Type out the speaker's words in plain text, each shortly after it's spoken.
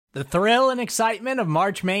The thrill and excitement of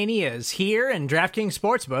March Mania is here, and DraftKings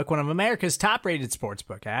Sportsbook, one of America's top-rated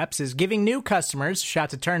sportsbook apps, is giving new customers a shot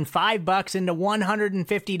to turn $5 into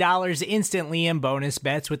 $150 instantly in bonus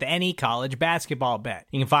bets with any college basketball bet.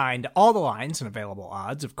 You can find all the lines and available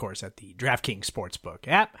odds, of course, at the DraftKings Sportsbook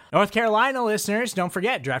app. North Carolina listeners, don't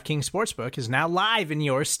forget, DraftKings Sportsbook is now live in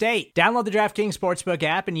your state. Download the DraftKings Sportsbook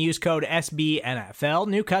app and use code SBNFL.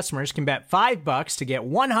 New customers can bet $5 to get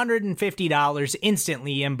 $150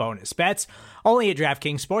 instantly in bonus bets, only at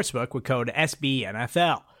DraftKings Sportsbook with code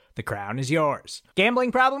SBNFL. The crown is yours.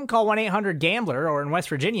 Gambling problem? Call 1-800-GAMBLER, or in West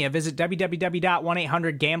Virginia, visit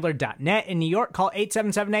www.1800gambler.net. In New York, call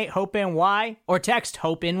 877-8-HOPE-NY or text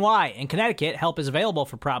HOPE-NY. In Connecticut, help is available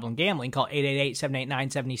for problem gambling. Call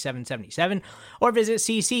 888-789-7777 or visit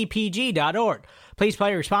ccpg.org. Please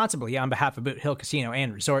play responsibly on behalf of Boot Hill Casino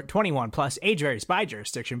and Resort. 21 plus, age varies by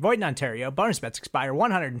jurisdiction. Void in Ontario. Bonus bets expire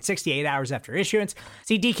 168 hours after issuance.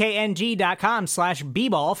 See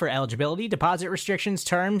dkng.com/bball for eligibility, deposit restrictions,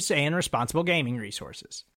 terms, and responsible gaming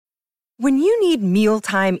resources. When you need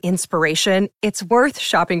mealtime inspiration, it's worth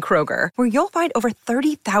shopping Kroger, where you'll find over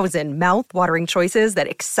 30,000 mouth-watering choices that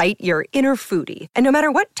excite your inner foodie. And no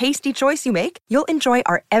matter what tasty choice you make, you'll enjoy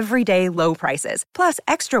our everyday low prices, plus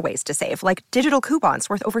extra ways to save, like digital coupons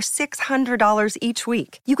worth over $600 each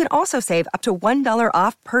week. You can also save up to $1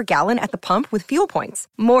 off per gallon at the pump with fuel points.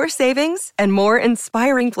 More savings and more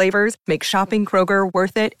inspiring flavors make shopping Kroger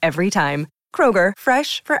worth it every time. Kroger,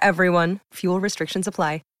 fresh for everyone. Fuel restrictions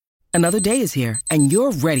apply. Another day is here, and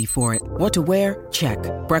you're ready for it. What to wear? Check.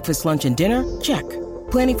 Breakfast, lunch, and dinner? Check.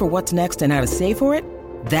 Planning for what's next and how to save for it?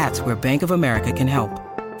 That's where Bank of America can help.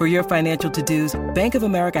 For your financial to-dos, Bank of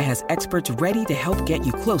America has experts ready to help get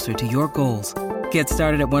you closer to your goals. Get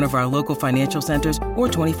started at one of our local financial centers or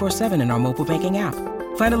 24/7 in our mobile banking app.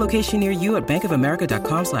 Find a location near you at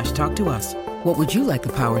bankofamerica.com/talktous. What would you like the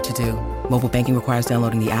power to do? Mobile banking requires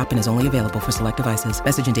downloading the app and is only available for select devices.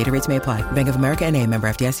 Message and data rates may apply. Bank of America NA, member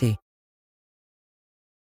FDIC.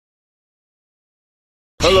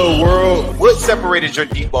 Hello, world. What separated your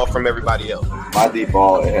deep ball from everybody else? My deep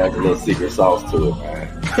ball, it has a little secret sauce to it,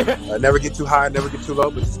 man. Never get too high, never get too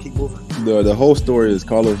low, but just keep moving. The whole story is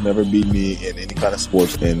Carlos never beat me in any kind of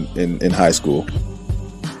sports in high school.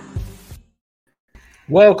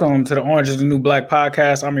 Welcome to the Orange is the New Black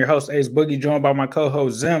podcast. I'm your host, Ace Boogie, joined by my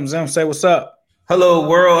co-host, Zim. Zim, say what's up. Hello,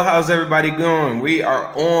 world. How's everybody going? We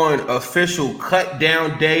are on official cut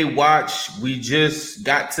down day watch. We just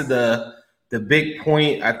got to the big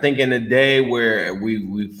point, I think, in the day where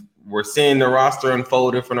we're seeing the roster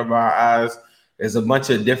unfold in front of our eyes. There's a bunch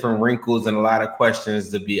of different wrinkles and a lot of questions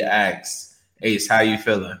to be asked. Ace, how you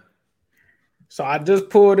feeling? So I just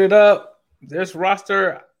pulled it up. This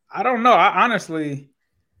roster, I don't know.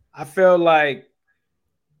 I feel like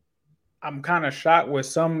I'm kind of shocked with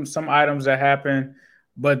some items that happen,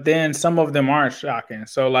 but then some of them aren't shocking.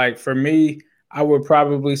 So, like, for me, I would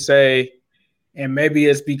probably say, and maybe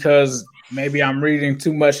it's because maybe I'm reading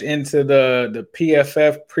too much into the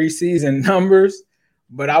PFF preseason numbers,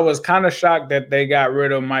 but I was kind of shocked that they got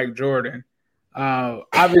rid of Mike Jordan.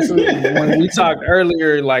 Obviously, when we talked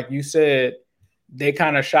earlier, like you said, they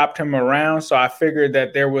kind of shopped him around. So I figured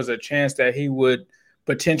that there was a chance that he would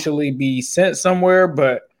potentially be sent somewhere,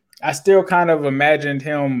 but I still kind of imagined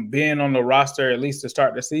him being on the roster at least to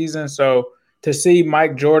start the season. So to see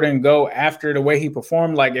Mike Jordan go after the way he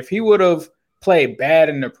performed, like if he would have played bad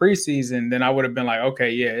in the preseason, then I would have been like, okay,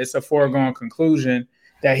 yeah, it's a foregone conclusion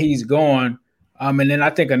that he's gone. And then I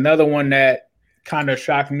think another one that kind of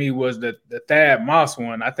shocked me was the Thad Moss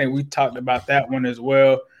one. I think we talked about that one as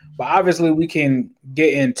well. But obviously we can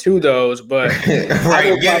get into those, but right,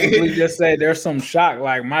 I would probably just say there's some shock.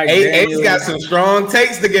 Like Mike Ace got some strong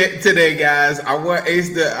takes to get today, guys. I want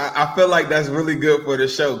Ace to. I feel like that's really good for the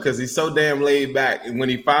show because he's so damn laid back. And when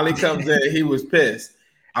he finally comes in, he was pissed.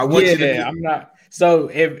 I want you to. I'm not. So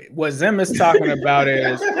if what Zim is talking about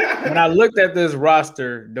is when I looked at this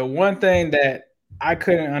roster, the one thing that I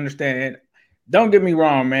couldn't understand. And don't get me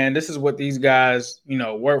wrong, man. This is what these guys,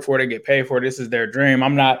 work for. They get paid for. This is their dream.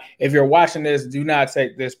 I'm not. If you're watching this, do not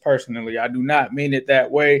take this personally. I do not mean it that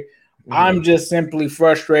way. Mm-hmm. I'm just simply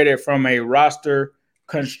frustrated from a roster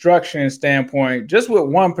construction standpoint, just with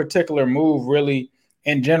one particular move, really,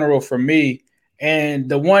 in general for me. And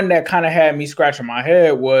the one that kind of had me scratching my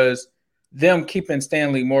head was them keeping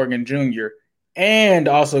Stanley Morgan Jr. and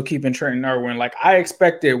also keeping Trenton Irwin. Like I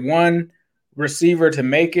expected one receiver to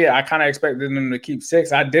make it. I kind of expected them to keep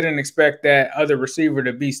 6. I didn't expect that other receiver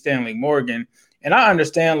to be Stanley Morgan. And I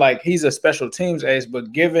understand like he's a special teams ace,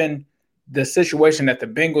 but given the situation that the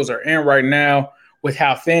Bengals are in right now with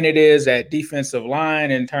how thin it is at defensive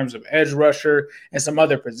line in terms of edge rusher and some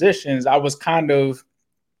other positions, I was kind of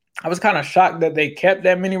shocked that they kept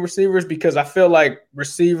that many receivers, because I feel like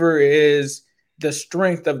receiver is the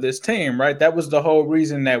strength of this team, right? That was the whole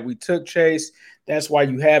reason that we took Chase. That's why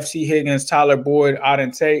you have C. Higgins, Tyler Boyd,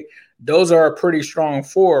 Auden Tate. Those are a pretty strong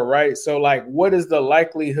four, right? So, like, what is the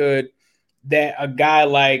likelihood that a guy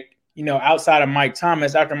like, outside of Mike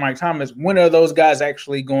Thomas, after Mike Thomas, when are those guys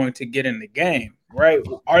actually going to get in the game, right?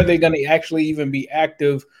 Are they going to actually even be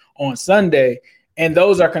active on Sunday? And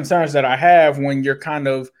those are concerns that I have when you're kind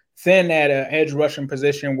of thin at an edge rushing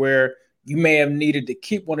position where you may have needed to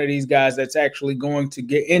keep one of these guys that's actually going to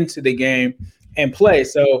get into the game and play.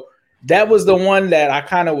 So that was the one that I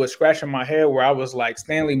kind of was scratching my head, where I was like,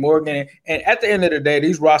 Stanley Morgan. And at the end of the day,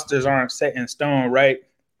 these rosters aren't set in stone, right?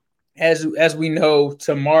 As we know,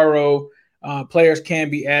 tomorrow players can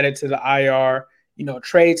be added to the IR.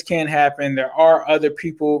 Trades can happen. There are other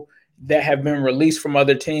people that have been released from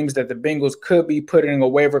other teams that the Bengals could be putting a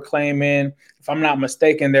waiver claim in. If I'm not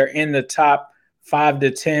mistaken, they're in the top 5 to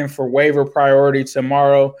 10 for waiver priority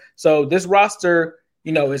tomorrow. So this roster,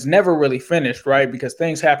 is never really finished, right? Because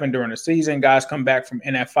things happen during the season. Guys come back from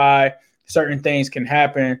NFI. Certain things can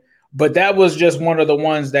happen. But that was just one of the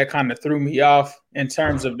ones that kind of threw me off in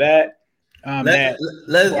terms of that. I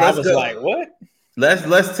was like, what?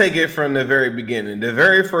 Let's take it from the very beginning. The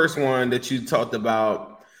very first one that you talked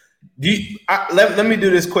about. Let me do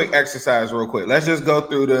this quick exercise real quick. Let's just go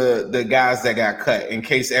through the guys that got cut in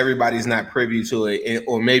case everybody's not privy to it,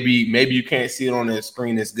 or maybe you can't see it on the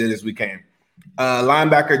screen as good as we can.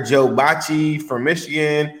 Linebacker Joe Bachie from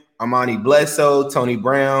Michigan, Amani Bledsoe, Tony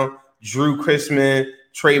Brown, Drew Chrisman,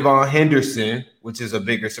 Trayvon Henderson, which is a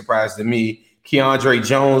bigger surprise to me, Keandre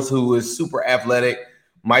Jones, who is super athletic,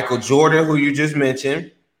 Michael Jordan, who you just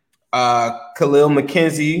mentioned, Khalil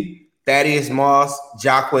McKenzie, Thaddeus Moss,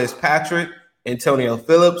 Jaquez Patrick, Antonio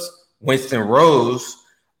Phillips, Winston Rose,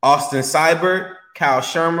 Austin Seibert, Kyle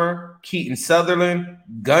Shermer, Keaton Sutherland,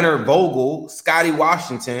 Gunnar Vogel, Scotty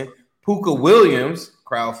Washington, Puka Williams,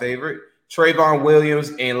 crowd favorite, Trayvon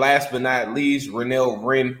Williams, and last but not least, Renell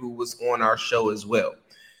Wren, who was on our show as well.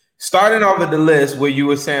 Starting off with the list where you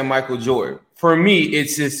were saying Michael Jordan, for me,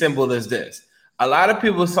 it's as simple as this. A lot of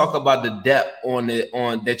people talk about the depth on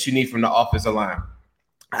that you need from the offensive line.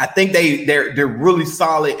 I think they're really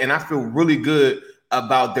solid, and I feel really good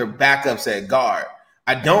about their backups at guard.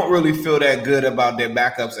 I don't really feel that good about their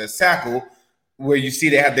backups at tackle, where you see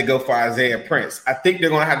they have to go for Isaiah Prince. I think they're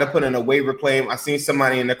going to have to put in a waiver claim. I seen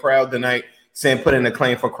somebody in the crowd tonight saying put in a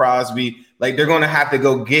claim for Crosby. Like, they're going to have to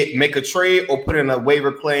go make a trade or put in a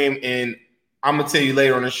waiver claim, and I'm going to tell you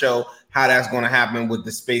later on the show how that's going to happen with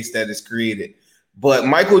the space that is created. But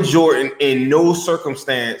Michael Jordan, in no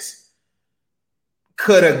circumstance,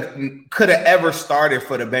 could have ever started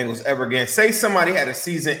for the Bengals ever again. Say somebody had a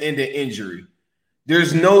season-ending injury.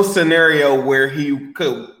 There's no scenario where he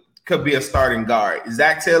could be a starting guard.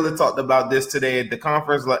 Zach Taylor talked about this today at the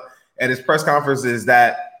conference, at his press conference, is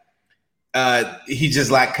that he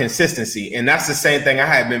just lacked consistency. And that's the same thing I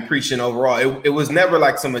had been preaching overall. It was never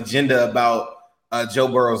like some agenda about Joe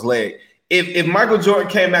Burrow's leg. If Michael Jordan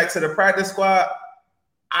came back to the practice squad,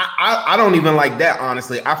 I don't even like that,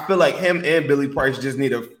 honestly. I feel like him and Billy Price just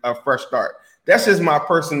need a fresh start. That's just my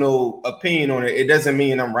personal opinion on it. It doesn't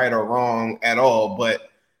mean I'm right or wrong at all, but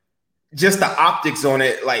just the optics on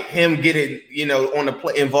it, like him getting, on the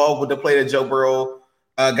play, involved with the play that Joe Burrow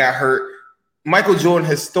got hurt. Michael Jordan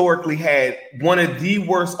historically had one of the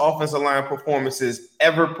worst offensive line performances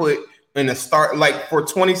ever put in a start, like for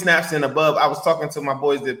 20 snaps and above. I was talking to my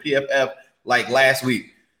boys at PFF like last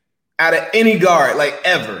week. Out of any guard, like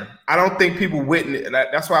ever, I don't think people witness.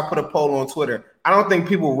 That's why I put a poll on Twitter. I don't think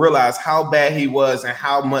people realize how bad he was and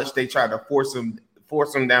how much they tried to force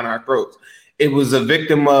him down our throats. It was a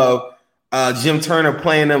victim of Jim Turner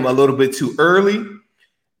playing him a little bit too early.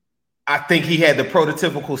 I think he had the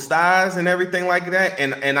prototypical styles and everything like that.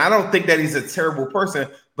 And I don't think that he's a terrible person,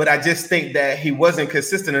 but I just think that he wasn't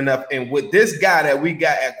consistent enough. And with this guy that we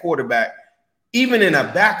got at quarterback, even in a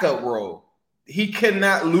backup role, he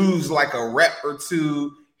cannot lose like a rep or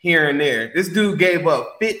two here and there. This dude gave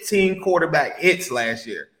up 15 quarterback hits last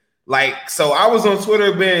year. Like, so I was on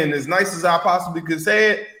Twitter being as nice as I possibly could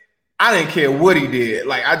say it. I didn't care what he did.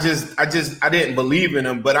 Like, I didn't believe in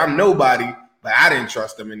him, but I'm nobody, but I didn't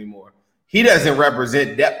trust him anymore. He doesn't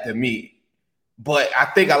represent depth to me. But I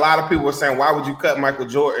think a lot of people are saying, why would you cut Michael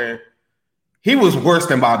Jordan? He was worse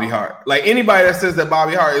than Bobby Hart. Like, anybody that says that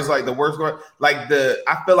Bobby Hart is like the worst one,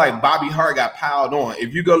 I feel like Bobby Hart got piled on.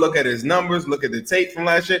 If you go look at his numbers, look at the tape from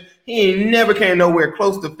last year, he never came nowhere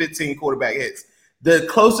close to 15 quarterback hits. The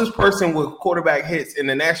closest person with quarterback hits in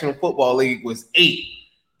the National Football League was 8.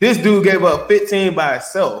 This dude gave up 15 by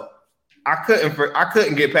himself. I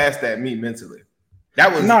couldn't get past that mentally.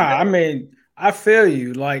 That was I mean, I feel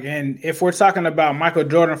you. Like, and if we're talking about Michael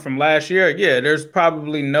Jordan from last year, yeah, there's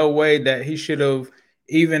probably no way that he should have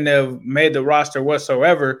even have made the roster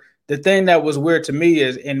whatsoever. The thing that was weird to me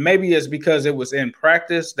is, and maybe it's because it was in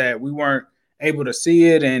practice that we weren't able to see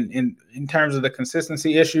it, and in terms of the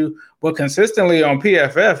consistency issue, but consistently on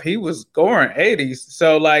PFF, he was scoring 80s.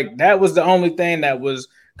 So like that was the only thing that was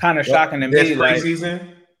kind of shocking to me. Preseason?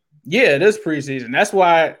 Like, yeah, this preseason. That's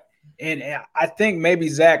why, and I think maybe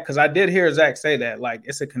Zach, because I did hear Zach say that, like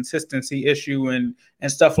it's a consistency issue and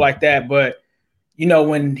stuff like that. But you know,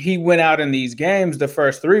 when he went out in these games, the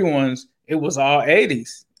first 3 ones, it was all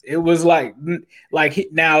 80s. It was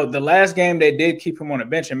now the last game they did keep him on the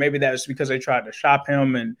bench, and maybe that was because they tried to shop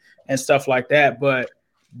him and stuff like that. But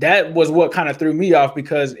that was what kind of threw me off,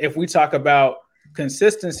 because if we talk about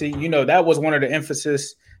consistency, you know, that was one of the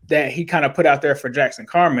emphasis that he kind of put out there for Jackson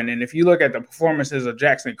Carman. And if you look at the performances of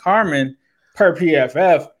Jackson Carman per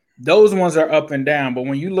PFF, those ones are up and down. But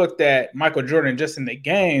when you looked at Michael Jordan just in the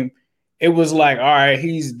game, it was like, all right,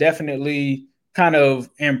 he's definitely kind of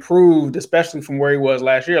improved, especially from where he was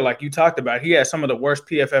last year. Like you talked about, he had some of the worst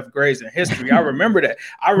PFF grades in history. I remember that.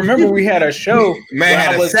 I remember we had a show where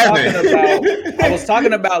I was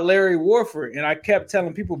talking about Larry Warford, and I kept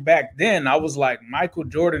telling people back then, I was like, Michael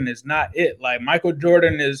Jordan is not it. Like Michael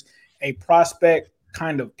Jordan is a prospect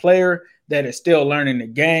kind of player that is still learning the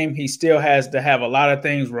game. He still has to have a lot of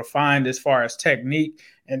things refined as far as technique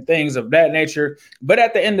and things of that nature. But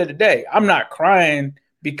at the end of the day, I'm not crying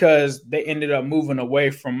because they ended up moving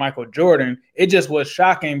away from Michael Jordan. It just was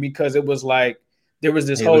shocking because it was like there was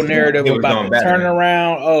this whole narrative about the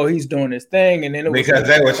turnaround. Oh, he's doing his thing, and then it was because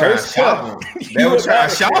they were trying to shop him. They were trying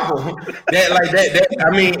to shop him. That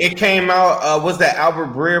I mean, it came out. Was that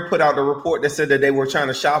Albert Breer put out the report that said that they were trying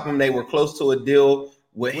to shop him? They were close to a deal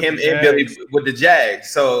with him and Billy with the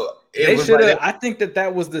Jags. So they should have. I think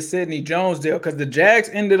that was the Sidney Jones deal, because the Jags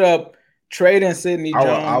ended up trading Sidney Jones.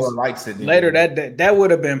 I would like Sidney later. That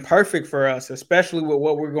would have been perfect for us, especially with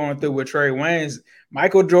what we're going through with Trey Waynes.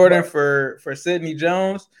 Michael Jordan for Sidney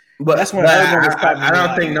Jones. But that's when I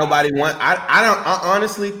don't think nobody want. I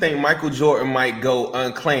honestly think Michael Jordan might go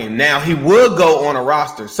unclaimed. Now he will go on a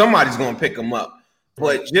roster. Somebody's going to pick him up.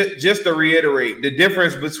 But just to reiterate, the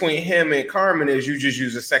difference between him and Carman is you just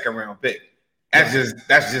use a 2nd round pick. That's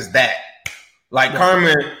just that. Like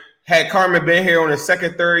Carman. Had Carman been here on his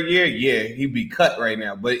 2nd, 3rd year, yeah, he'd be cut right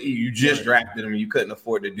now. But you just drafted him. You couldn't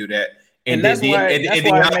afford to do that. And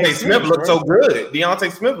Deontay Smith looked so good.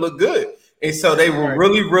 Deontay Smith looked good. And so they were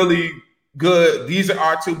really, really good. These are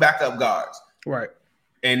our 2 backup guards. Right.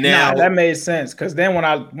 And now that made sense. Because then when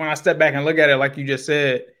I step back and look at it, like you just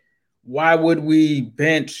said, why would we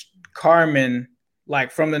bench Carman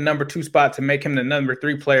like from the number 2 spot to make him the number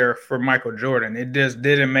 3 player for Michael Jordan? It just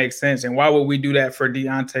didn't make sense. And why would we do that for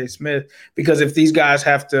Deontay Smith? Because if these guys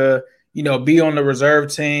have to, you know, be on the reserve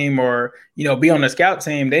team or, you know, be on the scout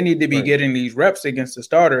team, they need to be getting these reps against the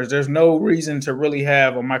starters. There's no reason to really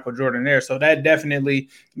have a Michael Jordan there. So that definitely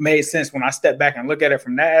made sense. When I step back and look at it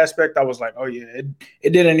from that aspect, I was like, oh yeah,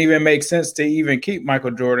 it didn't even make sense to even keep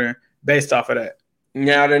Michael Jordan based off of that.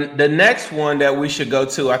 Now, the next one that we should go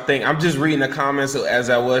to, I think, I'm just reading the comments as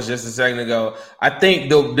I was just a second ago. I think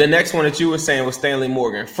the next one that you were saying was Stanley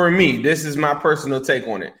Morgan. For me, this is my personal take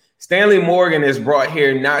on it. Stanley Morgan is brought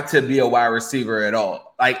here not to be a wide receiver at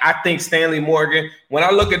all. Like, I think Stanley Morgan, when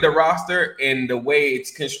I look at the roster and the way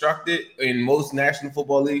it's constructed in most National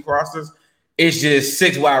Football League rosters, it's just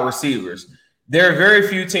 6 wide receivers. There are very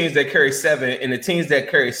few teams that carry 7, and the teams that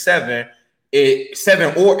carry 7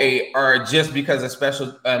 or 8 are just because of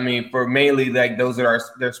special. I mean, for mainly like those that are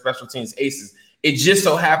their special teams aces. It just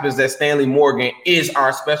so happens that Stanley Morgan is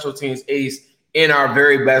our special teams ace and our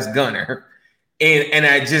very best gunner. And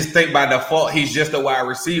I just think by default, he's just a wide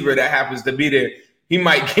receiver that happens to be there. He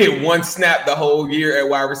might get 1 snap the whole year at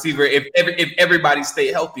wide receiver if everybody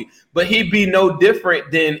stay healthy. But he'd be no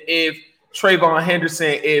different than if Trayvon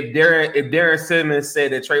Henderson, if Darren Simmons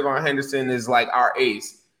said that Trayvon Henderson is like our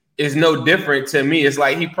ace. Is no different to me. It's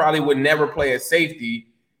like he probably would never play a safety,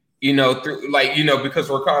 you know, because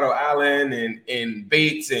Ricardo Allen and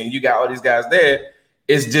Bates and you got all these guys there.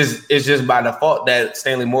 It's just by default that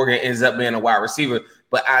Stanley Morgan ends up being a wide receiver.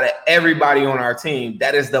 But out of everybody on our team,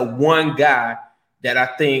 that is the one guy that I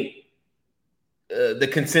think the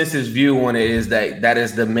consensus view on it is that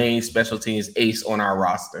is the main special teams ace on our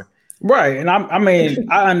roster. Right. And I mean,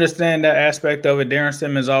 I understand that aspect of it. Darren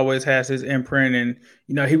Simmons always has his imprint. And,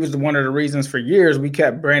 you know, he was one of the reasons for years we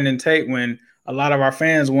kept Brandon Tate when a lot of our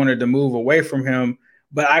fans wanted to move away from him.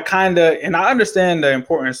 But I understand the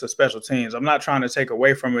importance of special teams. I'm not trying to take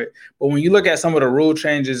away from it. But when you look at some of the rule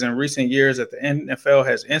changes in recent years that the NFL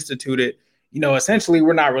has instituted, essentially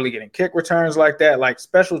we're not really getting kick returns like that. Like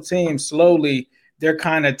special teams, slowly, they're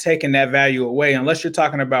kind of taking that value away. Unless you're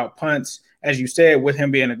talking about punts, as you said, with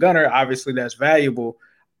him being a gunner, obviously that's valuable.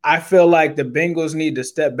 I feel like the Bengals need to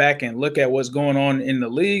step back and look at what's going on in the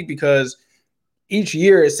league, because each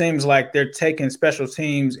year it seems like they're taking special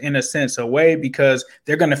teams in a sense away, because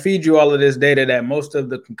they're going to feed you all of this data that most of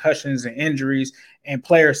the concussions and injuries and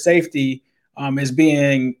player safety is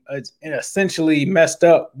being essentially messed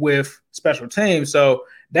up with special teams. So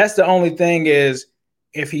that's the only thing is,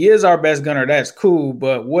 if he is our best gunner, that's cool,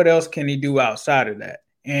 but what else can he do outside of that?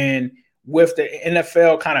 And with the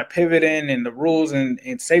NFL kind of pivoting and the rules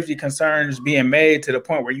and safety concerns being made to the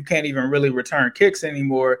point where you can't even really return kicks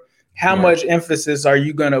anymore, how much emphasis are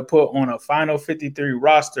you going to put on a final 53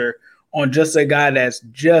 roster on just a guy that's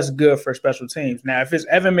just good for special teams? Now, if it's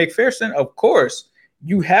Evan McPherson, of course,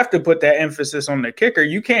 you have to put that emphasis on the kicker.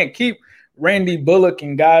 You can't keep Randy Bullock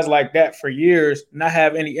and guys like that for years, not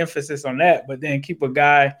have any emphasis on that, but then keep a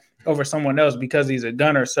guy over someone else because he's a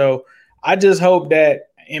gunner. So I just hope that,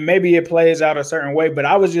 and maybe it plays out a certain way, but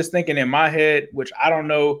I was just thinking in my head, which I don't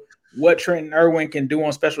know what Trenton Irwin can do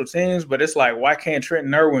on special teams, but it's like, why can't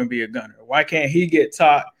Trenton Irwin be a gunner? Why can't he get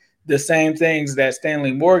taught the same things that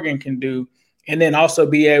Stanley Morgan can do, and then also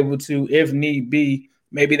be able to, if need be,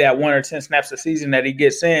 maybe that 1 or 10 snaps a season that he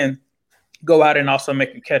gets in, go out and also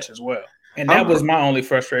make a catch as well. And that was my only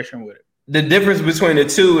frustration with it. The difference between the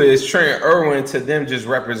two is Trent Irwin to them just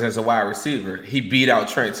represents a wide receiver. He beat out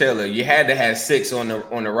Trent Taylor. You had to have 6 on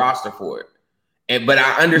the roster for it. But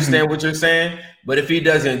I understand what you're saying. But if he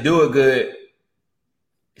doesn't do it good,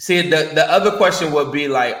 see, the other question would be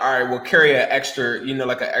like, all right, we'll carry an extra,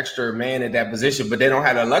 like an extra man at that position, but they don't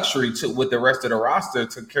have the luxury to with the rest of the roster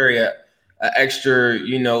to carry a extra,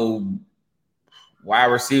 wide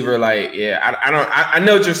receiver. Like, I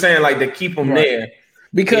know what you're saying. Like, to keep him there.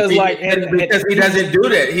 Because he doesn't do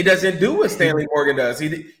that. He doesn't do what Stanley Morgan does.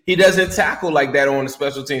 He doesn't tackle like that on the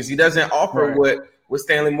special teams. He doesn't offer what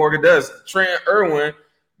Stanley Morgan does. Trent Irwin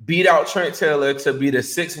beat out Trent Taylor to be the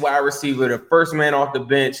 6th wide receiver, the first man off the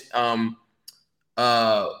bench.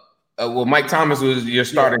 Mike Thomas was your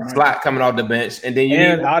starting slot coming off the bench, and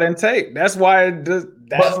then I didn't take. That's why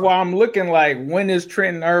why I'm looking like, when is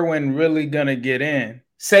Trenton Irwin really gonna get in?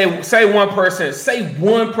 Say one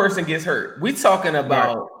person gets hurt. We talking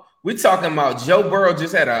about Joe Burrow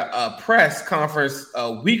just had a press conference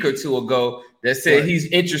a week or two ago that said he's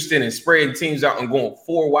interested in spreading teams out and going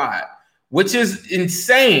 4 wide, which is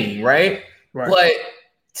insane, right? But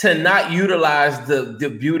to not utilize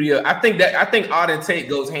the beauty of, I think Auden Tate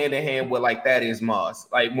goes hand in hand with like Thaddeus Moss.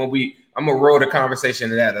 Like I'm gonna roll the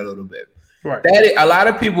conversation to that a little bit. Right. A lot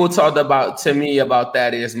of people talked about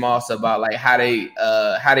Thaddeus Moss, about like how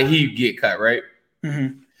did he get cut, right?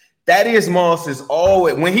 Mm-hmm. Thaddeus Moss is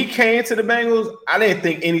always, when he came to the Bengals, I didn't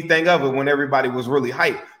think anything of it when everybody was really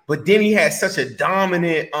hyped. But then he had such a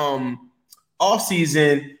dominant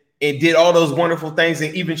offseason and did all those wonderful things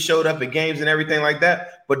and even showed up at games and everything like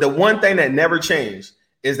that. But the one thing that never changed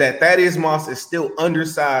is that Thaddeus Moss is still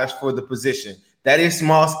undersized for the position. Thaddeus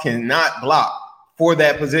Moss cannot block for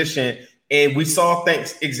that position. And we saw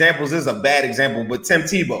examples. This is a bad example, but Tim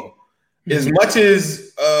Tebow, as much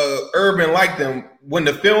as Urban liked him, when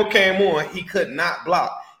the film came on, he could not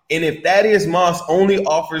block. And if Thaddeus Moss only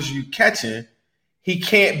offers you catching, he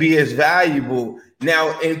can't be as valuable.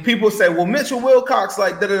 Now, and people say, well, Mitchell Wilcox,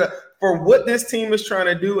 like, for what this team is trying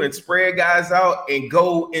to do and spread guys out and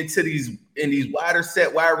go into these wider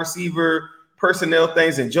set wide receiver personnel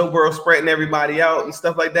things and Joe Burrow spreading everybody out and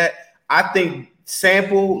stuff like that, I think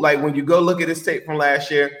Sample, like when you go look at his tape from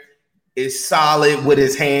last year, is solid with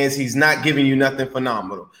his hands. He's not giving you nothing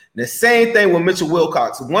phenomenal. The same thing with Mitchell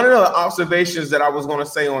Wilcox. One of the observations that I was going to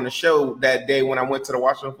say on the show that day when I went to the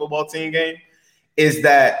Washington football team game is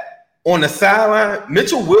that on the sideline,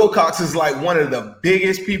 Mitchell Wilcox is like one of the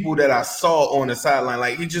biggest people that I saw on the sideline.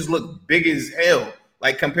 Like, he just looked big as hell,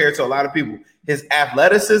 like compared to a lot of people. His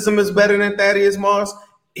athleticism is better than Thaddeus Moss.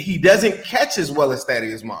 He doesn't catch as well as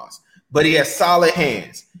Thaddeus Moss, but he has solid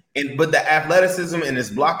hands. But the athleticism and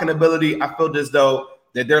his blocking ability, I felt as though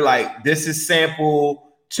that they're like, this is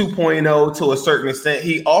Sample 2.0 to a certain extent.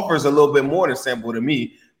 He offers a little bit more than Sample to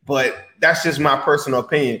me, but that's just my personal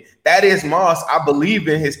opinion. Thaddeus Moss, I believe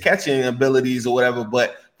in his catching abilities or whatever,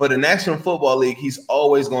 but for the National Football League, he's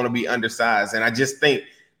always going to be undersized. And I just think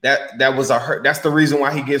that was a hurt. That's the reason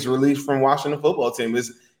why he gets released from Washington football team.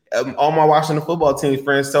 Is all my Washington football team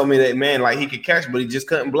friends told me that, man, like, he could catch, but he just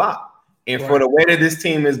couldn't block. And for the way that this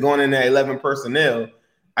team is going in that 11 personnel,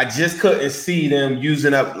 I just couldn't see them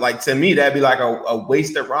using up. Like, to me, that'd be like a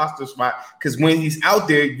wasted roster spot. Because when he's out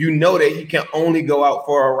there, you know that he can only go out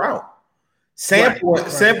for a route. Sample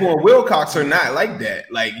and Wilcox are not like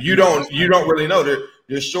that. Like, you don't really know.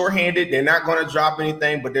 They're short-handed. They're not going to drop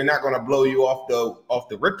anything, but they're not going to blow you off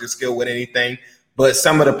the Richter scale with anything. But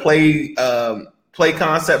some of the play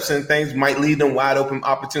concepts and things might lead them wide open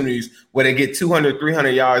opportunities where they get 200, 300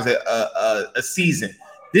 yards a season.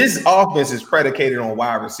 This offense is predicated on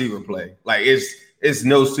wide receiver play. Like, it's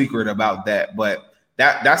no secret about that. But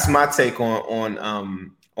that's my take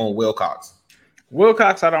on Wilcox.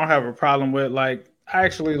 Wilcox, I don't have a problem with. Like, I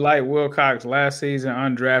actually liked Wilcox last season,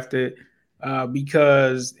 undrafted,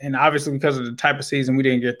 because obviously because of the type of season we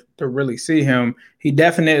didn't get to really see him. He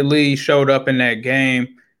definitely showed up in that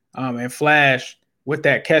game and flashed with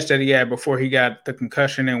that catch that he had before he got the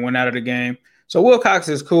concussion and went out of the game. So Wilcox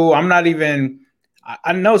is cool.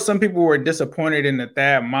 I know some people were disappointed in the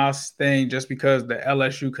Thad Moss thing just because the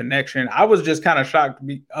LSU connection. I was just kind of shocked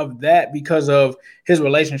of that because of his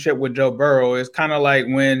relationship with Joe Burrow. It's kind of like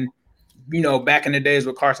when, back in the days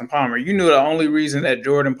with Carson Palmer, you knew the only reason that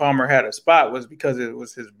Jordan Palmer had a spot was because it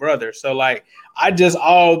was his brother. So, like, I just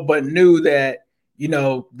all but knew that,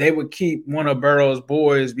 they would keep one of Burrow's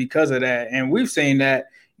boys because of that. And we've seen that,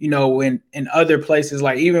 in other places,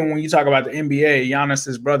 like even when you talk about the NBA,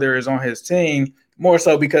 Giannis's brother is on his team, more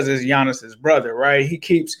so because it's Giannis's brother, right? He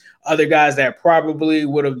keeps other guys that probably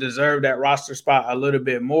would have deserved that roster spot a little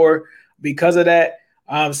bit more because of that.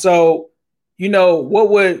 So, what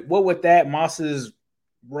would Thad Moss's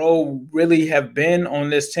role really have been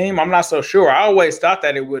on this team? I'm not so sure. I always thought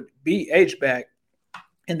that it would be H-back,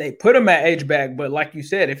 and they put him at H-back. But like you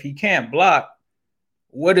said, if he can't block,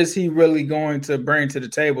 what is he really going to bring to the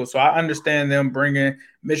table? So I understand them bringing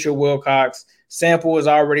Mitchell Wilcox. Sample is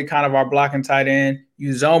already kind of our blocking tight end.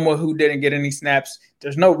 Uzomah, who didn't get any snaps.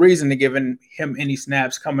 There's no reason to give him any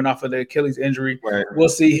snaps coming off of the Achilles injury. Right. We'll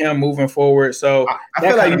see him moving forward. So I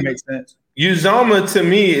feel like it makes sense. Uzomah, to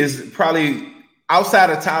me, is probably outside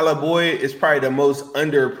of Tyler Boyd, is probably the most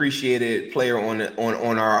underappreciated player on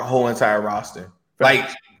our whole entire roster. Like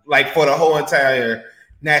for the whole entire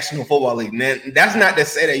National Football League. Man, that's not to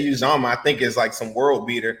say that Uzomah, I think, is like some world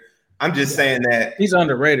beater. I'm just saying that he's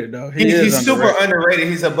underrated, though. He's super underrated.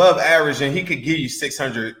 He's above average, and he could give you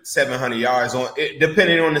 600, 700 yards on it,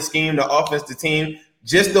 depending on the scheme, the offense, the team.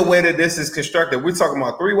 Just the way that this is constructed, we're talking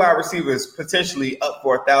about 3 wide receivers potentially up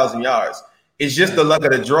for 1,000 yards. It's just the luck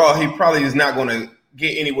of the draw. He probably is not going to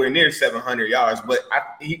get anywhere near 700 yards, but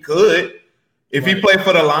he could. If he played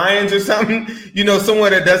for the Lions or something, somewhere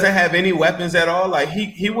that doesn't have any weapons at all, like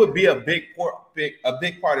he would be a big part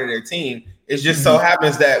of their team. It just so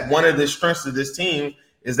happens that one of the strengths of this team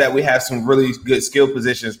is that we have some really good skill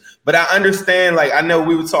positions. But I understand, like, I know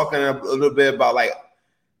we were talking a little bit about like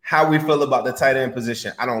how we feel about the tight end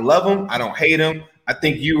position. I don't love them. I don't hate them. I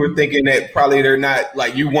think you were thinking that probably they're not,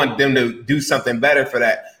 like, you want them to do something better for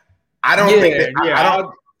that. I don't think that.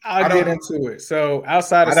 I'll get into it. So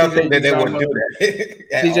outside of CJ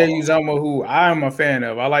Uzomah, who I'm a fan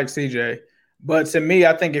of, I like CJ. But to me,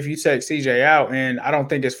 I think if you take CJ out, and I don't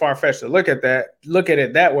think it's far-fetched to look at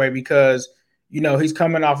it that way because, he's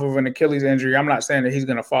coming off of an Achilles injury. I'm not saying that he's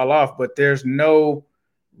going to fall off, but there's no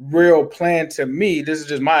real plan to me. This is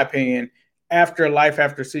just my opinion. After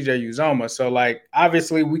CJ Uzomah. So, like,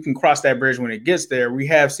 obviously we can cross that bridge when it gets there. We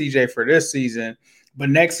have CJ for this season, but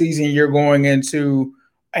next season you're going into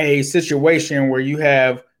a situation where you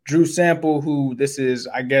have Drew Sample, who this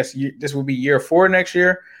will be year 4 next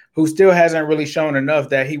year, who still hasn't really shown enough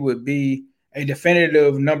that he would be a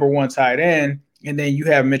definitive number 1 tight end. And then you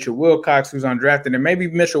have Mitchell Wilcox, who's undrafted, and maybe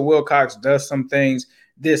Mitchell Wilcox does some things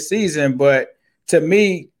this season. But to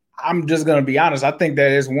me, I'm just going to be honest. I think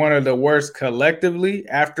that is one of the worst collectively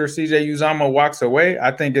after CJ Uzomah walks away.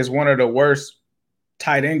 I think it's one of the worst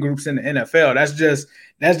tight end groups in the NFL.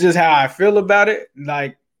 That's just how I feel about it.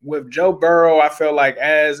 Like with Joe Burrow, I feel like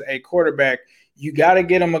as a quarterback, you got to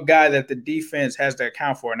get him a guy that the defense has to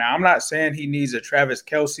account for. Now, I'm not saying he needs a Travis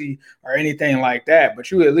Kelce or anything like that,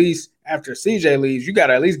 but you at least, after CJ leaves, you got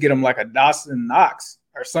to at least get him like a Dawson Knox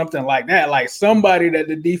or something like that, like somebody that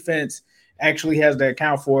the defense actually has to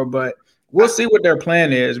account for. But we'll see what their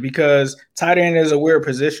plan is because tight end is a weird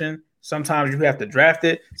position. Sometimes you have to draft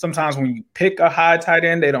it. Sometimes when you pick a high tight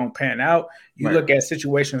end, they don't pan out. You look at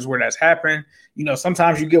situations where that's happened.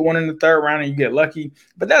 Sometimes you get one in the 3rd round and you get lucky.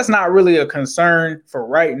 But that's not really a concern for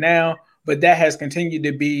right now. But that has continued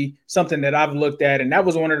to be something that I've looked at. And that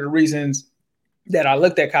was one of the reasons that I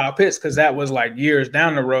looked at Kyle Pitts, because that was like years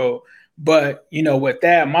down the road. But, with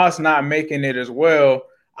Thad Moss not making it as well,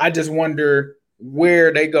 I just wonder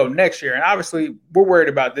where they go next year. And obviously, we're worried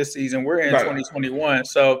about this season. We're in 2021,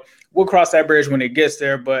 so we'll cross that bridge when it gets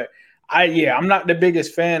there. But I'm not the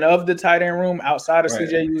biggest fan of the tight end room outside of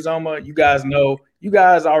CJ Uzomah. You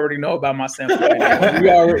guys already know about my sample.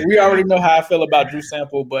 We already know how I feel about Drew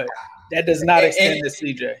Sample, but that does not extend to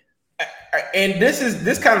CJ. And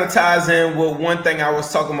this kind of ties in with one thing I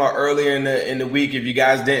was talking about earlier in the week. If you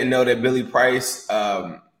guys didn't know that Billy Price,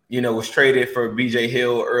 was traded for BJ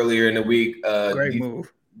Hill earlier in the week. Great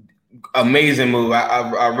move. Amazing move.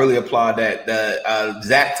 I really applaud that.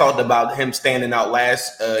 Zach talked about him standing out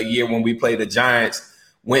last year when we played the Giants.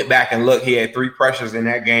 Went back and looked. He had 3 pressures in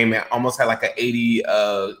that game and almost had like an 80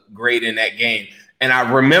 grade in that game. And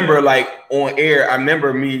I remember, like, on air, I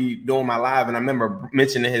remember me doing my live, and I remember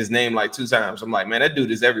mentioning his name like 2 times. I'm like, man, that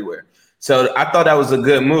dude is everywhere. So I thought that was a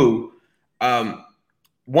good move.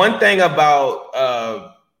 One thing about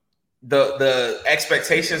the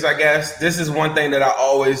expectations, I guess, this is one thing that I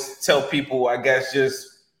always tell people, I guess,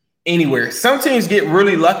 just anywhere. Some teams get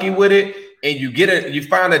really lucky with it, and you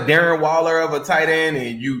find a Darren Waller of a tight end,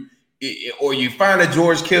 and you find a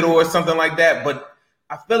George Kittle or something like that. But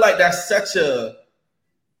I feel like that's such an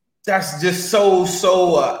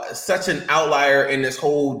outlier in this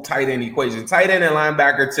whole tight end equation. Tight end and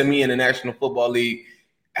linebacker, to me, in the National Football League,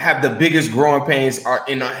 have the biggest growing pains,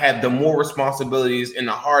 have the more responsibilities and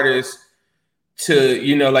the hardest to,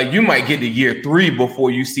 you might get to year 3 before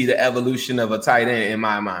you see the evolution of a tight end, in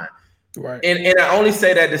my mind. Right. And I only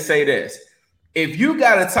say that to say this. If you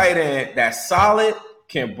got a tight end that's solid,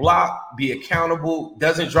 can block, be accountable,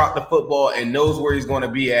 doesn't drop the football, and knows where he's going to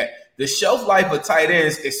be at, the shelf life of tight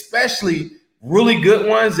ends, especially really good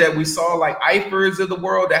ones that we saw like Eifers of the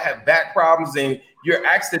world that have back problems, and you're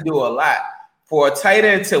asked to do a lot. For a tight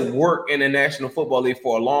end to work in the National Football League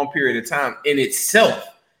for a long period of time in itself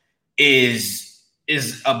is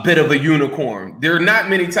a bit of a unicorn. There are not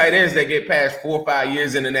many tight ends that get past 4 or 5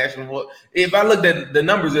 years in the National Football. If I looked at the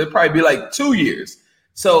numbers, it'd probably be like 2 years.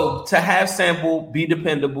 So to have Sample be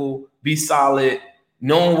dependable, be solid,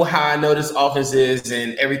 knowing how I know this offense is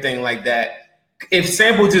and everything like that. If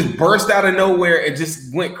Sample just burst out of nowhere and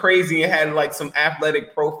just went crazy and had like some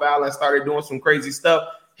athletic profile and started doing some crazy stuff,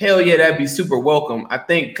 hell yeah, that'd be super welcome. I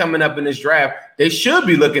think coming up in this draft, they should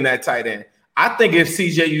be looking at tight end. I think if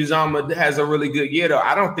CJ Uzomah has a really good year, though,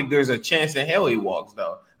 I don't think there's a chance in hell he walks,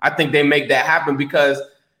 though. I think they make that happen because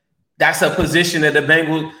that's a position that the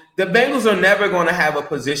Bengals are never going to have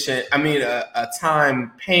a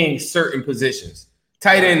time paying certain positions.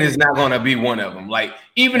 Tight end is not going to be one of them. Like,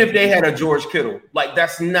 even if they had a George Kittle, like,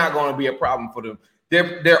 that's not going to be a problem for them.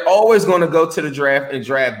 They're always going to go to the draft and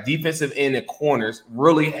draft defensive end and corners,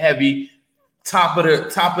 really heavy, top of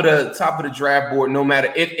the draft board, no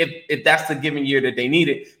matter if that's the given year that they need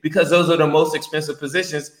it, because those are the most expensive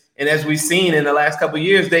positions. And as we've seen in the last couple of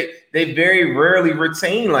years, they very rarely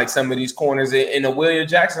retain like some of these corners. In the William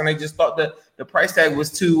Jackson, they just thought that the price tag was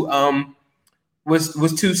too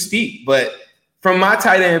steep. But from my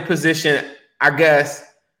tight end position, I guess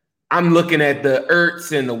I'm looking at the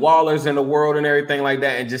Ertz and the Wallers in the world and everything like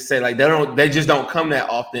that, and just say like they just don't come that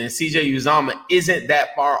often. CJ Uzomah isn't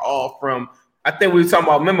that far off from. I think we were talking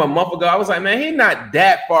about. Remember a month ago, I was like, man, he's not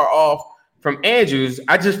that far off from Andrews.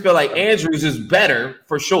 I just feel like Andrews is better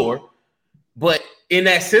for sure, but in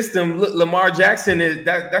that system, Lamar Jackson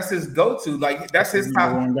that's his go-to. Like that's his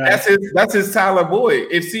that's his Tyler Boyd.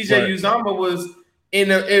 If CJ Uzomah was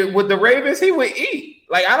with the Ravens, he would eat.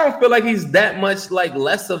 Like, I don't feel like he's that much like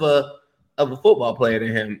less of a football player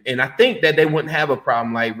than him. And I think that they wouldn't have a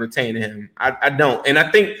problem like retaining him. I don't. And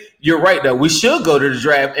I think you're right, though. We should go to the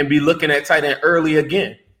draft and be looking at tight end early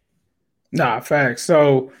again. Nah, facts.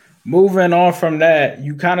 So moving on from that,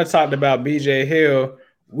 you kind of talked about BJ Hill.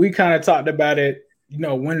 We kind of talked about it,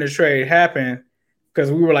 when the trade happened, because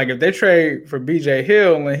we were like, if they trade for BJ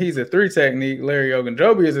Hill and he's a 3 technique, Larry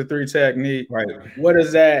Ogunjobi is a 3 technique, right? What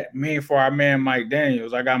does that mean for our man Mike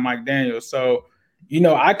Daniels? I got Mike Daniels. So,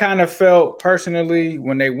 I kind of felt personally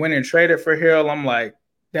when they went and traded for Hill, I'm like,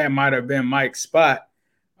 that might have been Mike's spot.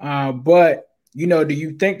 But, do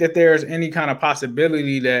you think that there's any kind of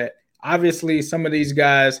possibility that obviously some of these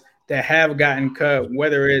guys that have gotten cut,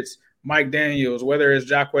 whether it's Mike Daniels, whether it's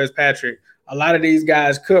Jacquez Patrick, a lot of these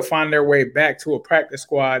guys could find their way back to a practice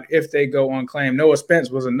squad if they go unclaimed. Noah Spence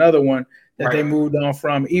was another one that they moved on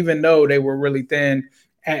from, even though they were really thin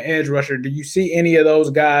at edge rusher. Do you see any of those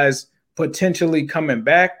guys potentially coming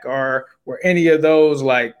back, or were any of those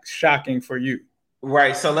like shocking for you?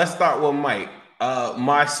 Right. So let's start with Mike.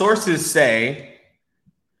 My sources say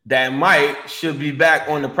that Mike should be back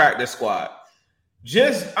on the practice squad.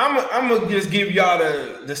 I'm gonna just give y'all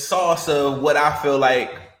the sauce of what I feel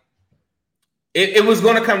like It was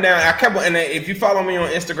going to come down. I kept, and if you follow me on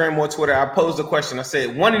Instagram or Twitter, I posed a question. I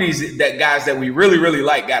said, one of these guys that we really, really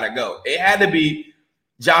like got to go. It had to be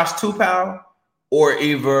Josh Tupou or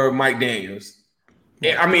either Mike Daniels.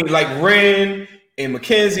 I mean, like Wren and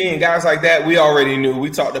McKenzie and guys like that, we already knew. We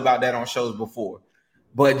talked about that on shows before.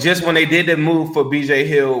 But just when they did the move for BJ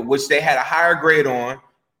Hill, which they had a higher grade on,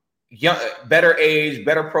 young, better age,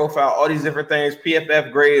 better profile, all these different things,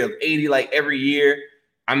 PFF grade of 80 like every year.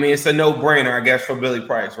 I mean, it's a no-brainer, I guess, for Billy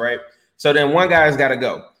Price, right? So then one guy's got to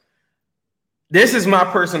go. This is my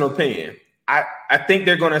personal opinion. I think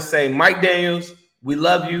they're going to say, Mike Daniels, we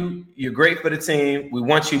love you. You're great for the team. We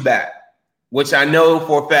want you back, which I know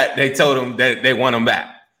for a fact they told him that they want him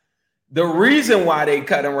back. The reason why they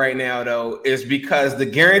cut him right now, though, is because the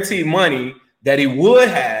guaranteed money that he would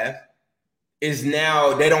have is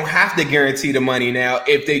now they don't have to guarantee the money now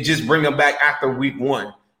if they just bring him back after week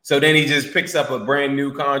 1. So then he just picks up a brand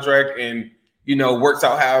new contract and, works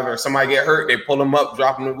out however. Somebody get hurt, they pull him up,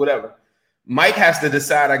 drop him, whatever. Mike has to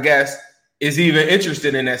decide, I guess, is he even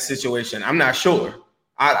interested in that situation? I'm not sure.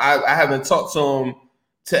 I haven't talked to him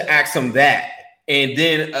to ask him that. And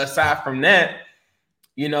then aside from that,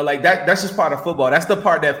 that's just part of football. That's the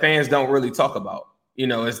part that fans don't really talk about,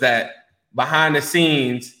 is that behind the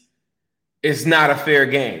scenes, it's not a fair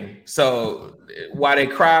game. So while they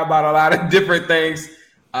cry about a lot of different things,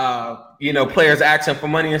 players asking for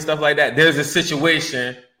money and stuff like that, there's a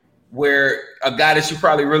situation where a guy that you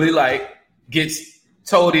probably really like gets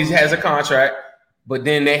told he has a contract, but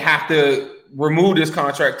then they have to remove this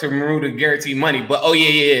contract to remove the guaranteed money. But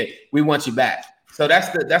we want you back. So that's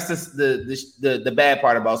the bad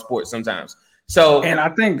part about sports sometimes. So, and I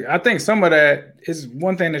think some of that is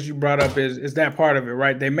one thing that you brought up is that part of it,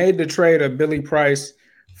 right? They made the trade of Billy Price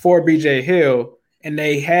for BJ Hill, and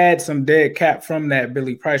they had some dead cap from that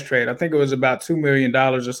Billy Price trade. I think it was about $2 million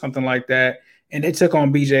or something like that. And they took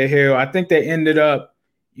on BJ Hill. I think they ended up,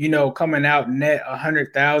 coming out net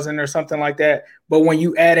 100,000 or something like that. But when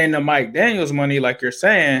you add in the Mike Daniels money, like you're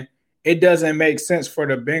saying, it doesn't make sense for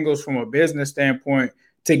the Bengals from a business standpoint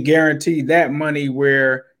to guarantee that money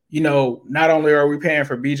where, not only are we paying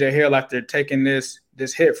for BJ Hill after taking this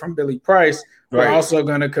hit from Billy Price, right, we're also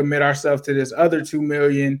going to commit ourselves to this other $2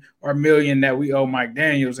 million or $1 million that we owe Mike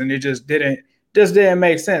Daniels. And it just didn't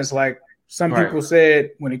make sense. Like some people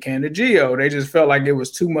said when it came to Gio, they just felt like it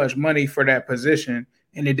was too much money for that position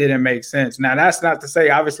and it didn't make sense. Now, that's not to say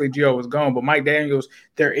obviously Gio was gone, but Mike Daniels,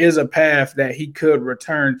 there is a path that he could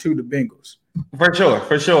return to the Bengals. For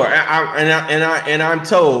sure. And I'm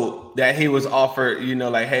told that he was offered,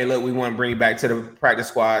 hey, look, we want to bring you back to the practice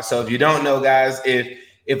squad. So if you don't know, guys,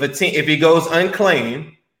 if he goes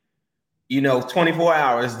unclaimed, 24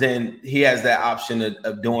 hours, then he has that option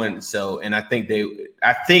of doing so. And I think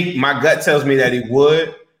my gut tells me that he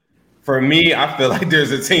would. For me, I feel like there's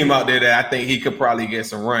a team out there that I think he could probably get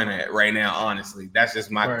some run at right now, honestly. That's just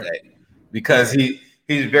my gut because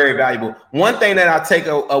he's very valuable. One thing that I take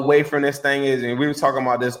away from this thing is, and we were talking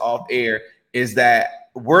about this off air, is that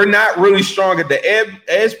we're not really strong at the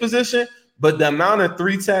edge position, but the amount of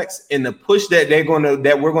 3 techs and the push that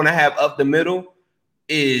we're gonna have up the middle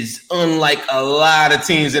is unlike a lot of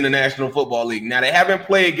teams in the National Football League. Now they haven't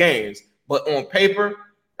played games, but on paper,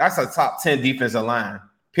 that's a top 10 defensive line.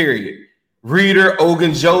 Period. Reader,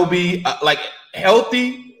 Ogunjobi,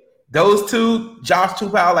 healthy. Those two, Josh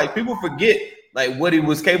Tupou, people forget what he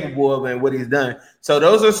was capable of and what he's done. So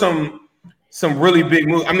those are some really big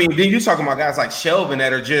moves. I mean, then you're talking about guys like Shelvin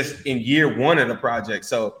that are just in year 1 of the project.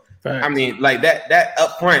 So thanks. I mean, that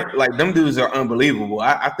up front, them dudes are unbelievable.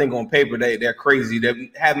 I think on paper they're crazy. To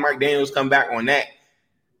have Mike Daniels come back on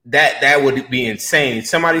that would be insane.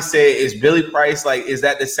 Somebody said, is Billy Price is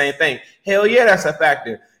that the same thing? Hell yeah, that's a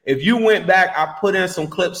factor. If you went back, I put in some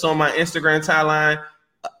clips on my Instagram timeline.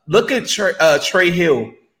 Look at Trey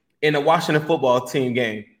Hill in the Washington football team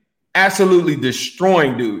game. Absolutely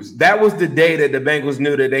destroying dudes. That was the day that the Bengals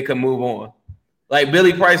knew that they could move on.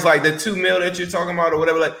 Billy Price, the $2 million that you're talking about or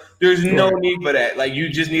whatever, there's no need for that. You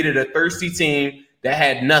just needed a thirsty team that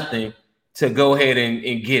had nothing to go ahead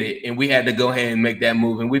and get it. And we had to go ahead and make that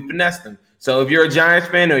move, and we finessed them. So if you're a Giants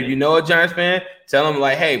fan or a Giants fan, tell them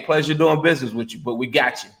hey, pleasure doing business with you, but we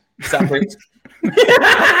got you.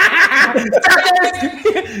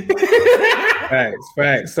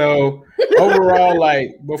 Facts. So overall,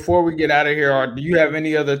 before we get out of here, do you have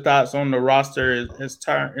any other thoughts on the roster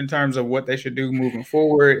in terms of what they should do moving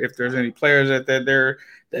forward? If there's any players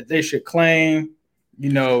that they should claim,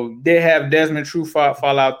 they have Desmond Trufant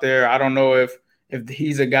fall out there. I don't know if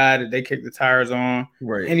he's a guy that they kick the tires on.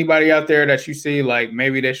 Right. Anybody out there that you see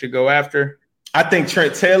maybe they should go after? I think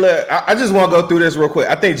Trent Taylor. I just want to go through this real quick.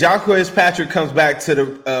 I think Jacquizz Patrick comes back to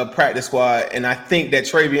the practice squad, and I think that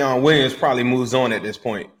Travion Williams probably moves on at this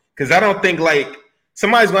point because I don't think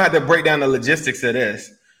somebody's gonna have to break down the logistics of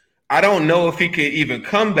this. I don't know if he could even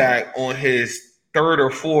come back on his third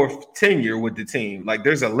or fourth tenure with the team.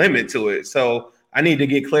 There's a limit to it, so I need to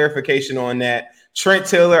get clarification on that. Trent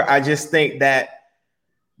Taylor, I just think that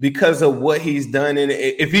because of what he's done, and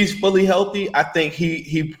if he's fully healthy, I think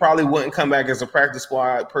he probably wouldn't come back as a practice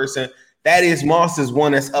squad person. Thaddeus Moss is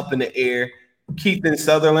one that's up in the air. Keithan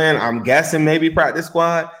Sutherland, I'm guessing maybe practice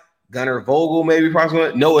squad. Gunnar Vogel, maybe practice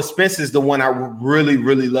squad. Noah Spence is the one I would really,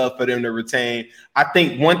 really love for them to retain. I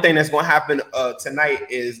think one thing that's going to happen tonight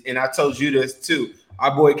is, and I told you this too,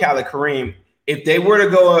 our boy Khalid Kareem, if they were to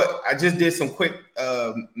go, I just did some quick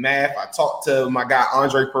math. I talked to my guy,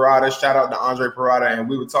 Andre Parada. Shout out to Andre Parada. And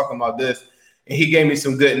we were talking about this, and he gave me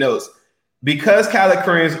some good notes. Because Khalid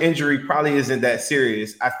Kareem's injury probably isn't that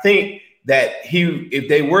serious, I think that if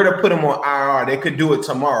they were to put him on IR, they could do it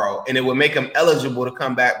tomorrow, and it would make him eligible to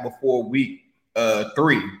come back before week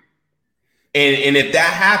 3. And if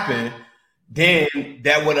that happened, then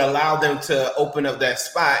that would allow them to open up that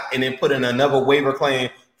spot and then put in another waiver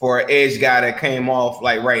claim for an edge guy that came off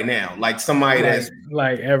right now, somebody that's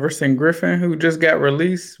like Everson Griffin, who just got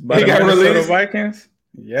released by the Minnesota Vikings.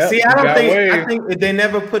 Yeah. See, I think if they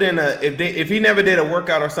never put in if he never did a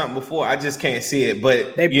workout or something before, I just can't see it.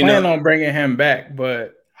 But they plan on bringing him back.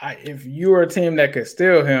 But if you were a team that could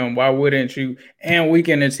steal him, why wouldn't you? And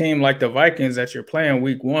weaken a team like the Vikings that you're playing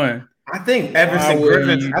week 1. I think Everson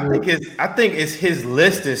Griffin. I think his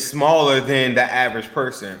list is smaller than the average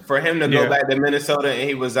person. For him to go back to Minnesota and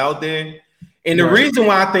he was out there, and the reason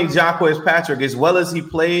why I think Jacquizz Patrick, as well as he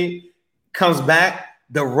played, comes back.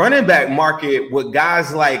 The running back market with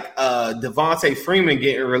guys like Devontae Freeman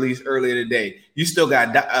getting released earlier today. You still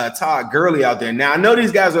got Todd Gurley out there. Now, I know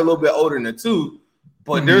these guys are a little bit older than 2,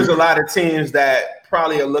 but there's a lot of teams that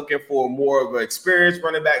probably are looking for more of an experienced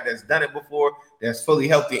running back that's done it before, that's fully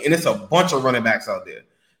healthy. And it's a bunch of running backs out there.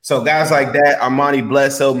 So guys like that, Armani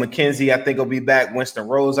Bledsoe, McKenzie, I think will be back. Winston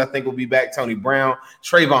Rose, I think will be back. Tony Brown,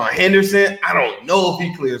 Trayvon Henderson. I don't know if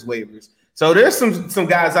he clears waivers. So there's some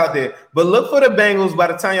guys out there. But look for the Bengals. By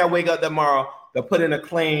the time y'all wake up tomorrow, they'll put in a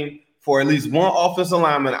claim for at least one offensive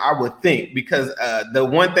lineman, I would think, because the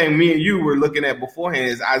one thing me and you were looking at beforehand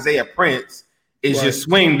is Isaiah Prince is just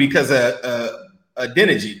swing because of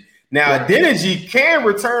Adeniji. Now, Adeniji can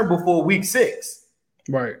return before week 6.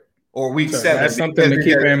 Right. Or week 7. That's something to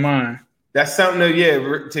keep in mind. That's something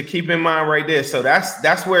to keep in mind right there. So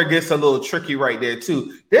that's where it gets a little tricky right there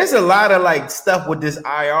too. There's a lot of stuff with this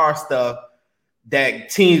IR stuff that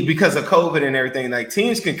teams, because of COVID and everything,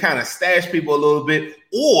 teams can kind of stash people a little bit,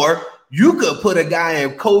 or you could put a guy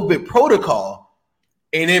in COVID protocol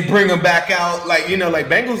and then bring him back out.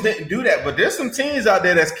 Bengals didn't do that, but there's some teams out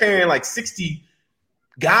there that's carrying 60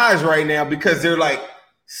 guys right now because they're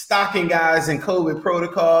stocking guys in COVID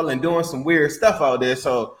protocol and doing some weird stuff out there.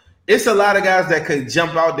 So it's a lot of guys that could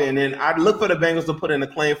jump out there, and then I'd look for the Bengals to put in a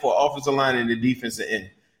claim for offensive line and the defensive end.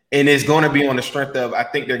 And it's going to be on the strength of, I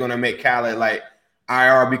think they're going to make Khaled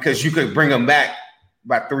IR because you could bring him back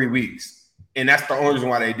by 3 weeks. And that's the only reason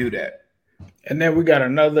why they do that. And then we got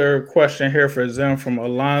another question here for Zim from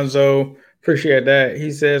Alonzo. Appreciate that.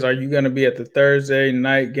 He says, are you going to be at the Thursday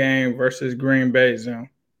night game versus Green Bay, Zim?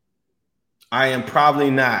 I am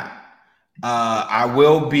probably not. I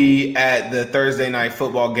will be at the Thursday night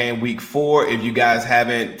football game week 4. If you guys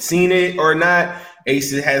haven't seen it or not,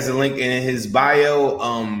 Ace has a link in his bio.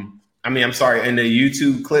 In the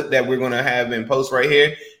YouTube clip that we're going to have in post right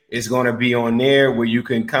here. It's going to be on there where you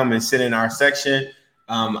can come and sit in our section.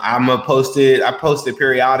 I'm going to post it. I post it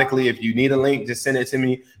periodically. If you need a link, just send it to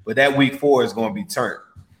me. But that week 4 is going to be turned.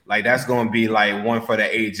 That's going to be one for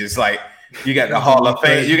the ages. You got the Hall of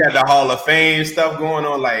Fame. You got the Hall of Fame stuff going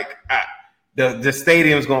on. The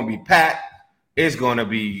stadium's going to be packed. It's going to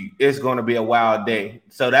be a wild day.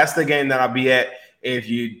 So that's the game that I'll be at. If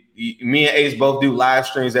me and Ace both do live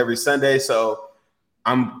streams every Sunday, so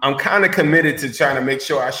I'm kind of committed to trying to make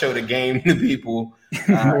sure I show the game to people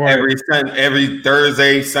every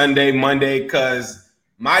Thursday, Sunday, Monday, because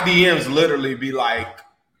my DMs literally be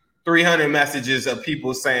 300 messages of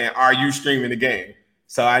people saying, "Are you streaming the game?"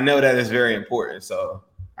 So I know that is very important. So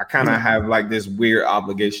I kind of have this weird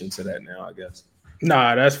obligation to that now, I guess.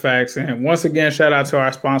 Nah, that's facts. And once again, shout out to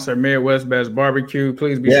our sponsor, Midwest Best Barbecue.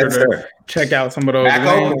 Please be sure to check out some of those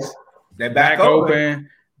links. They're back open.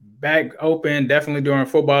 Back open, definitely during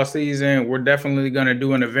football season. We're definitely going to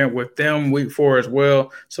do an event with them week 4 as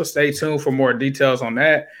well. So stay tuned for more details on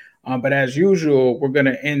that. But as usual, we're going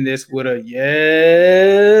to end this with a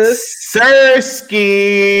yes.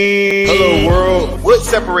 Sirski. Hello, world. What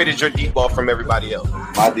separated your deep ball from everybody else?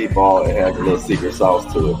 My deep ball, it has a little secret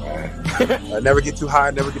sauce to it, man. Never get too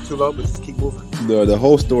high, never get too low, but just keep moving. The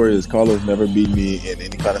whole story is Carlos never beat me in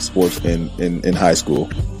any kind of sports in high school.